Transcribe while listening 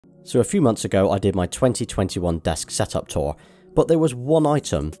So a few months ago I did my 2021 desk setup tour, but there was one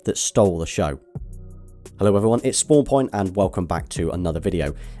item that stole the show. Hello everyone, it's SpawnPoiint and welcome back to another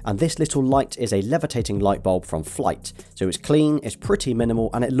video. And this little light is a levitating light bulb from Flyte. So it's clean, it's pretty minimal,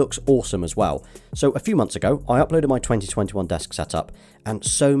 and it looks awesome as well. So a few months ago, I uploaded my 2021 desk setup, and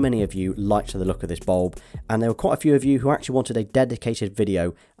so many of you liked the look of this bulb, and there were quite a few of you who actually wanted a dedicated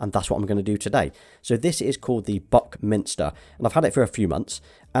video, and that's what I'm going to do today. So this is called the Buckminster, and I've had it for a few months,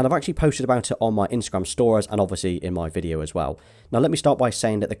 and I've actually posted about it on my Instagram stories and obviously in my video as well. Now let me start by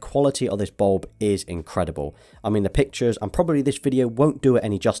saying that the quality of this bulb is incredible. I mean, the pictures and probably this video won't do it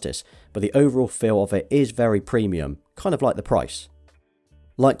any justice, but the overall feel of it is very premium, kind of like the price.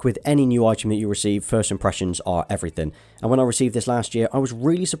 Like with any new item that you receive, first impressions are everything. And when I received this last year, I was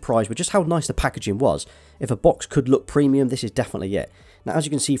really surprised with just how nice the packaging was. If a box could look premium, this is definitely it. Now as you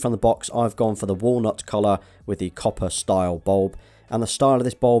can see from the box, I've gone for the walnut colour with the copper style bulb. And the style of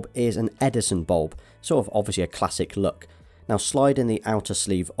this bulb is an Eddison bulb, sort of obviously a classic look. Now sliding the outer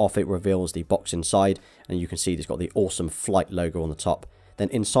sleeve off, it reveals the box inside, and you can see it's got the awesome Flyte logo on the top. Then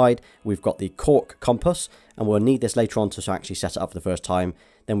inside we've got the cork compass, and we'll need this later on to actually set it up for the first time.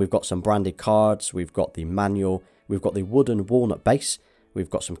 Then we've got some branded cards, we've got the manual, we've got the wooden walnut base, we've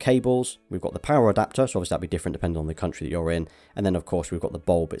got some cables, we've got the power adapter, so obviously that'll be different depending on the country that you're in, and then of course we've got the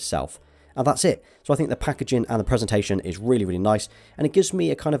bulb itself. And that's it. So I think the packaging and the presentation is really, really nice, and it gives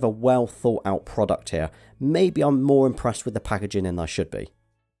me a kind of a well thought out product here. Maybe I'm more impressed with the packaging than I should be.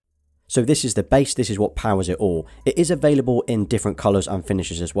 So this is the base, this is what powers it all. It is available in different colours and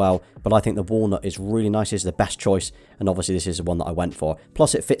finishes as well, but I think the walnut is really nice, it's the best choice, and obviously this is the one that I went for.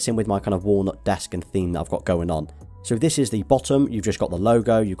 Plus it fits in with my kind of walnut desk and theme that I've got going on. So this is the bottom, you've just got the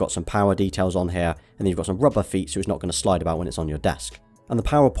logo, you've got some power details on here, and then you've got some rubber feet so it's not going to slide about when it's on your desk. And the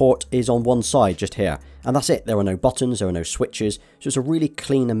power port is on one side just here, and that's it. There are no buttons, there are no switches, so it's a really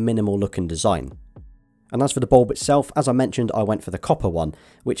clean and minimal looking design. And as for the bulb itself, as I mentioned, I went for the copper one,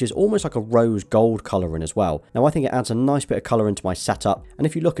 which is almost like a rose gold colouring as well. Now I think it adds a nice bit of colour into my setup, and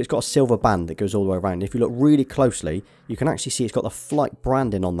if you look, it's got a silver band that goes all the way around. If you look really closely, you can actually see it's got the Flyte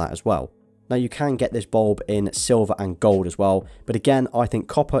branding on that as well. Now you can get this bulb in silver and gold as well, but again, I think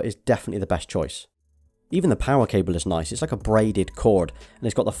copper is definitely the best choice. Even the power cable is nice, it's like a braided cord, and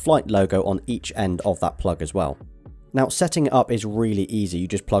it's got the Flyte logo on each end of that plug as well. Now setting it up is really easy, you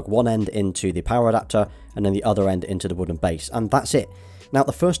just plug one end into the power adapter and then the other end into the wooden base, and that's it. Now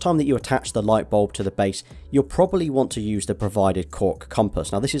the first time that you attach the light bulb to the base, you'll probably want to use the provided cork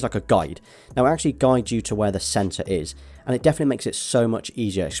compass. Now this is like a guide. Now it actually guides you to where the centre is, and it definitely makes it so much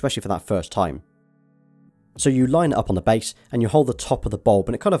easier, especially for that first time. So you line it up on the base and you hold the top of the bulb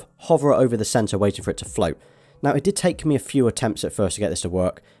and it kind of hover over the centre waiting for it to float. Now it did take me a few attempts at first to get this to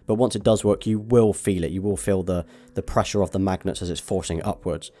work, but once it does work you will feel it. You will feel the pressure of the magnets as it's forcing it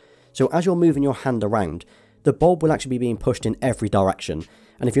upwards. So as you're moving your hand around, the bulb will actually be being pushed in every direction,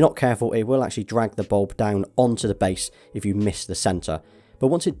 and if you're not careful it will actually drag the bulb down onto the base if you miss the centre. But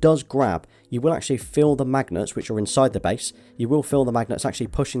once it does grab, you will actually feel the magnets which are inside the base, you will feel the magnets actually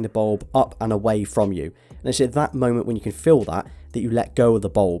pushing the bulb up and away from you. And it's at that moment when you can feel that you let go of the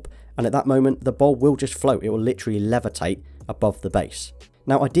bulb. And at that moment, the bulb will just float. It will literally levitate above the base.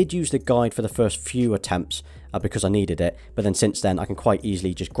 Now I did use the guide for the first few attempts because I needed it, but then since then I can quite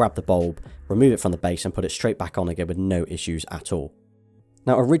easily just grab the bulb, remove it from the base and put it straight back on again with no issues at all.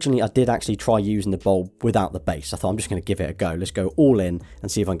 Now originally I did actually try using the bulb without the base. I thought I'm just going to give it a go. Let's go all in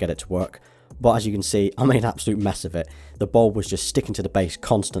and see if I can get it to work. But as you can see, I made an absolute mess of it. The bulb was just sticking to the base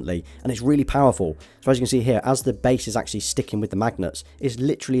constantly, and it's really powerful. So as you can see here, as the base is actually sticking with the magnets, it's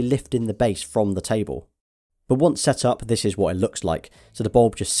literally lifting the base from the table. But once set up, this is what it looks like. So the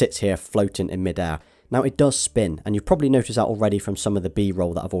bulb just sits here floating in midair. Now it does spin, and you've probably noticed that already from some of the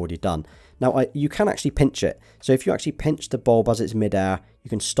B-roll that I've already done. Now you can actually pinch it. So if you actually pinch the bulb as it's midair, you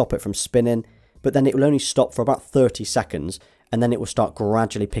can stop it from spinning, but then it will only stop for about 30 seconds, and then it will start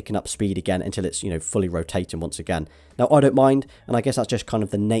gradually picking up speed again until it's, fully rotating once again. Now I don't mind, and I guess that's just kind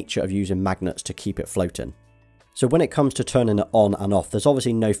of the nature of using magnets to keep it floating. So when it comes to turning it on and off, there's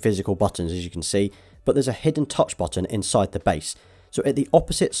obviously no physical buttons as you can see, but there's a hidden touch button inside the base. So at the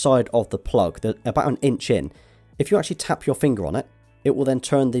opposite side of the plug, about an inch in, if you actually tap your finger on it, it will then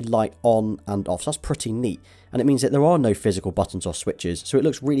turn the light on and off. So that's pretty neat, and it means that there are no physical buttons or switches, so it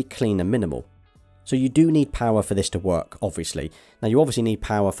looks really clean and minimal. So you do need power for this to work, obviously. Now you obviously need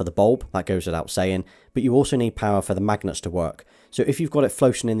power for the bulb, that goes without saying, but you also need power for the magnets to work. So if you've got it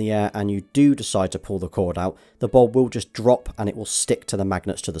floating in the air and you do decide to pull the cord out, the bulb will just drop and it will stick to the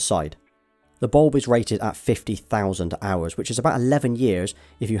magnets to the side. The bulb is rated at 50,000 hours, which is about 11 years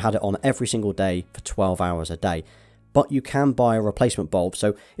if you had it on every single day for 12 hours a day. but you can buy a replacement bulb.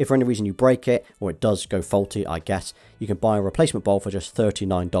 So if for any reason you break it, or it does go faulty, I guess, you can buy a replacement bulb for just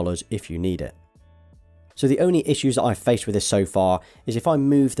 $39 if you need it. So the only issues that I've faced with this so far is if I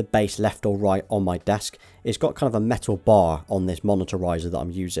move the base left or right on my desk, it's got kind of a metal bar on this monitor riser that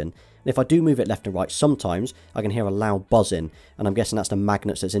I'm using. And if I do move it left and right, sometimes I can hear a loud buzzing, and I'm guessing that's the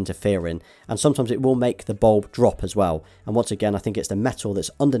magnets that's interfering. And sometimes it will make the bulb drop as well. And once again, I think it's the metal that's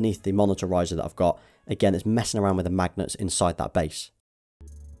underneath the monitor riser that I've got. Again, it's messing around with the magnets inside that base.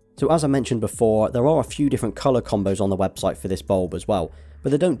 So as I mentioned before, there are a few different colour combos on the website for this bulb as well.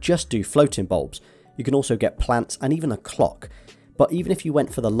 But they don't just do floating bulbs. You can also get plants and even a clock. But even if you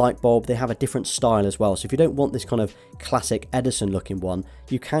went for the light bulb, they have a different style as well. So if you don't want this kind of classic Edison looking one,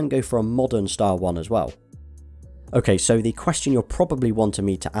 you can go for a modern style one as well. Okay, so the question you're probably wanting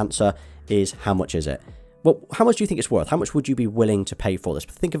me to answer is, how much is it? Well, how much do you think it's worth? How much would you be willing to pay for this?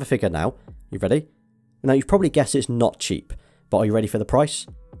 Think of a figure now. You ready? Now you've probably guessed it's not cheap, but are you ready for the price?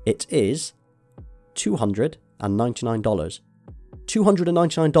 It is $299.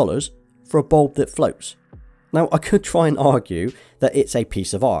 $299 for a bulb that floats. Now, I could try and argue that it's a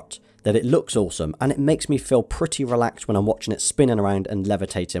piece of art, that it looks awesome, and it makes me feel pretty relaxed when I'm watching it spinning around and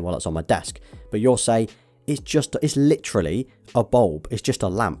levitating while it's on my desk. But you'll say, it's literally a bulb, it's just a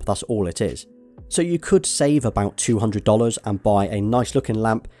lamp, that's all it is. So you could save about $200 and buy a nice looking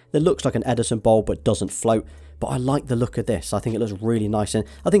lamp that looks like an Edison bulb but doesn't float. But I like the look of this. I think it looks really nice, and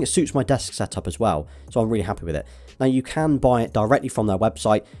I think it suits my desk setup as well, so I'm really happy with it. Now you can buy it directly from their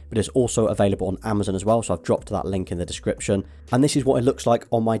website, but it's also available on Amazon as well, so I've dropped that link in the description. And this is what it looks like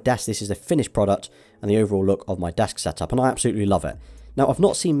on my desk. This is the finished product and the overall look of my desk setup, and I absolutely love it. Now I've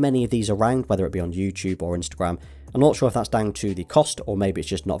not seen many of these around, whether it be on YouTube or Instagram. I'm not sure if that's down to the cost, or maybe it's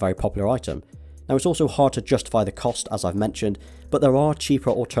just not a very popular item. Now it's also hard to justify the cost, as I've mentioned, but there are cheaper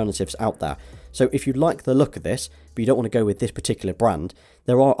alternatives out there. So if you like the look of this, but you don't want to go with this particular brand,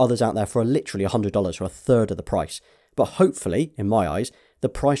 there are others out there for literally $100, for a third of the price. But hopefully, in my eyes, the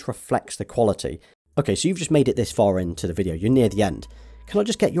price reflects the quality. Okay, so you've just made it this far into the video, you're near the end. Can I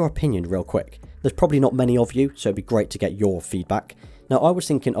just get your opinion real quick? There's probably not many of you, so it'd be great to get your feedback. Now I was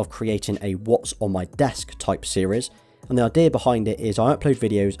thinking of creating a what's on my desk type series, and the idea behind it is I upload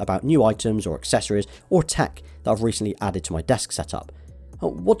videos about new items or accessories or tech that I've recently added to my desk setup.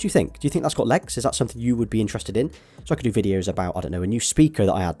 What do you think? Do you think that's got legs? Is that something you would be interested in? So I could do videos about, I don't know, a new speaker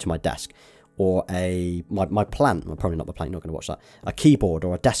that I add to my desk, or my plant, well, probably not my plant, you're not going to watch that, a keyboard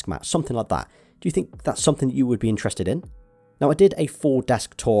or a desk mat, something like that. Do you think that's something that you would be interested in? Now I did a full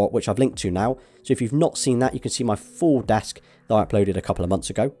desk tour, which I've linked to now, so if you've not seen that, you can see my full desk that I uploaded a couple of months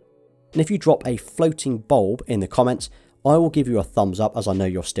ago. And if you drop a floating bulb in the comments, I will give you a thumbs up, as I know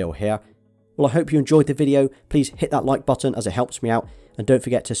you're still here. Well, I hope you enjoyed the video. Please hit that like button as it helps me out, and don't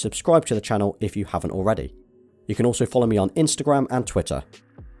forget to subscribe to the channel if you haven't already. You can also follow me on Instagram and Twitter.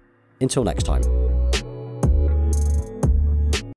 Until next time.